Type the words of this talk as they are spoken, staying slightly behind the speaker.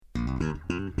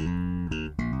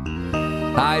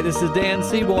Hi, this is Dan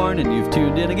Seaborn, and you've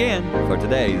tuned in again for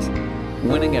today's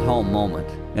Winning at Home moment.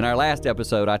 In our last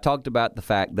episode, I talked about the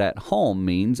fact that home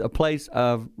means a place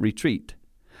of retreat.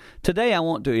 Today, I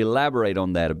want to elaborate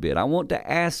on that a bit. I want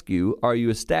to ask you, are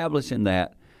you establishing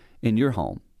that in your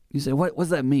home? You say, what does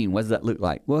that mean? What does that look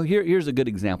like? Well, here's a good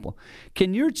example.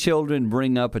 Can your children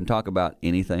bring up and talk about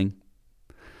anything?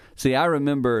 See, I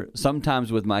remember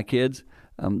sometimes with my kids,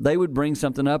 they would bring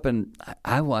something up and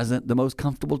I wasn't the most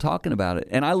comfortable talking about it.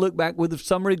 And I look back with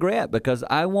some regret because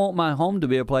I want my home to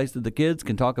be a place that the kids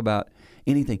can talk about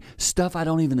anything. Stuff I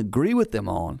don't even agree with them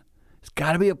on. It's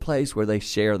got to be a place where they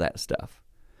share that stuff.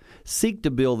 Seek to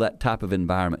build that type of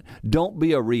environment. Don't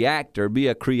be a reactor, be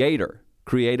a creator.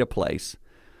 Create a place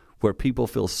where people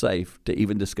feel safe to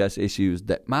even discuss issues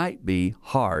that might be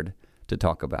hard to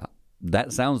talk about.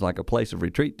 That sounds like a place of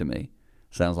retreat to me.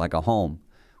 Sounds like a home.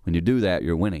 When you do that,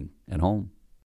 you're winning at home.